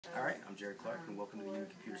Alright, I'm Jared Clark and welcome to the Union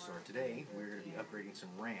Computer Store. Today we're going to be upgrading some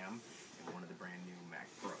RAM in one of the brand new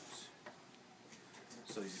MacPros.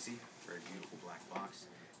 So as you see, very beautiful black box.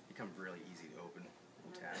 It becomes really easy to open.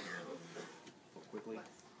 We'll tap here, pull quickly,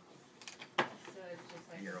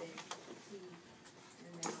 and you're open.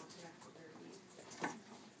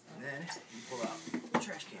 And then you pull out the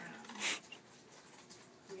trash can.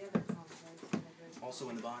 Also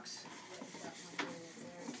in the box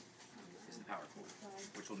is the power cord,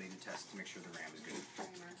 which we'll need to test to make sure the RAM is good.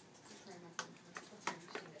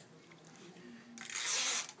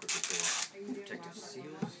 Quickly pull protective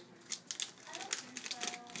seals.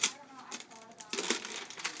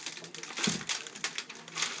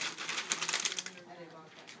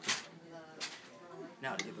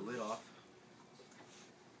 Now to get the lid off,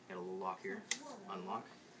 got a little lock here, unlock,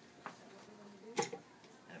 and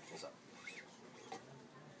it pulls up.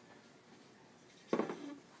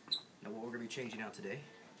 Now what we're going to be changing out today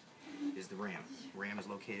is the RAM. RAM is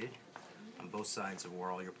located on both sides of where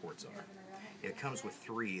all your ports are. It comes with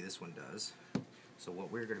 3, this one does. So what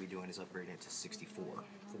we're going to be doing is upgrading it to 64,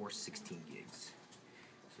 16 gigs.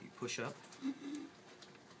 So you push up, and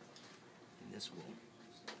this will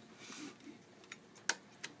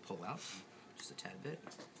pull out just a tad bit.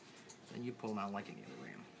 Then you pull them out like any other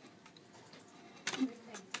RAM.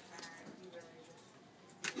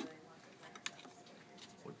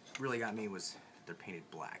 What really got me was they're painted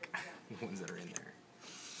black, the ones that are in there.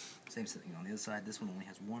 Same thing on the other side. This one only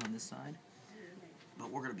has 1 on this side,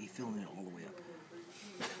 but we're going to be filling it all the way up.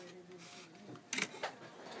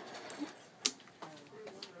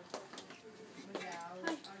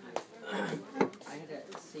 I had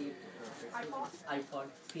a saved iPod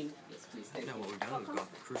pink. Yes, please. Now what we've done is gone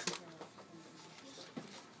for crucial.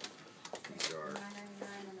 These are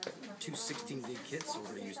 2 16 gig kits, so we're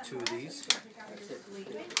going to use 2 of these.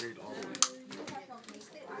 Upgrade all the way.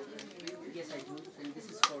 Yes, I do. And this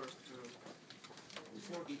is for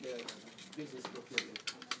the business procurement.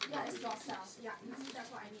 Yeah, it's got cells. Yeah, that's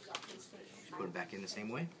what I need. Just put it back in the same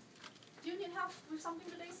way. Do you need help with something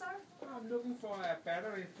today, sir? I'm looking for a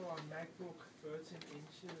battery for a MacBook 13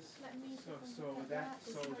 inches. Let me So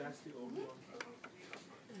that's the old one.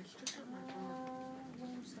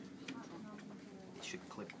 It should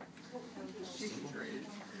click.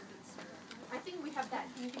 I think we have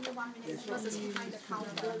that. Can you give me 1 minute? Because it's behind the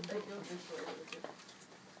counter. Sorry about that.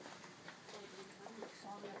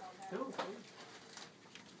 No.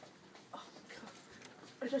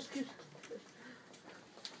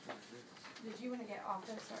 Did you want to get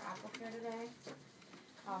Office or Apple Care today?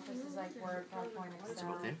 Office is like Word, PowerPoint, It's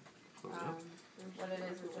Excel. both in. Close it up. What it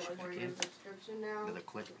is it's a 4-year subscription now. Another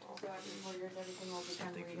click. So every 4 years everything will be Same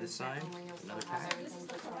thing for completed. this side. Only you'll still Another have click. everything,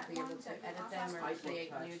 just won't be able to edit them or create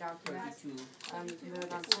new documents. 32. You can do it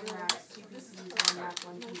on 2 Macs, 2 PCs, 1 Mac,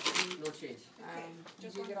 1 PC. No change. You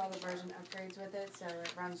do get all the version upgrades with it, so it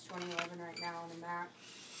runs 2011 right now on a Mac.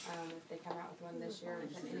 If they come out with one this year,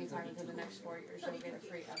 anytime within the next 4 years, you'll get a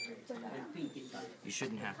free upgrade to that. And pink inside. You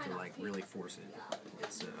shouldn't have to like really force it.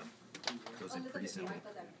 It's goes in pretty simple.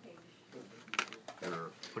 If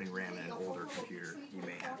you're putting RAM in an older computer, you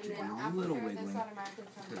may have to do a little wiggling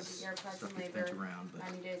because stuff gets bent around. But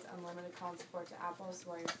 90 days unlimited call and support to Apple, so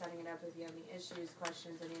while you're setting it up, if you have any issues,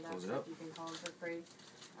 questions, any of that Close it stuff, up. you can call them for free.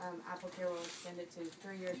 Apple Care will extend it to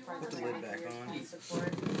 3 years prior Put to the lid 90 back years on. phone support.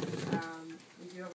 We do have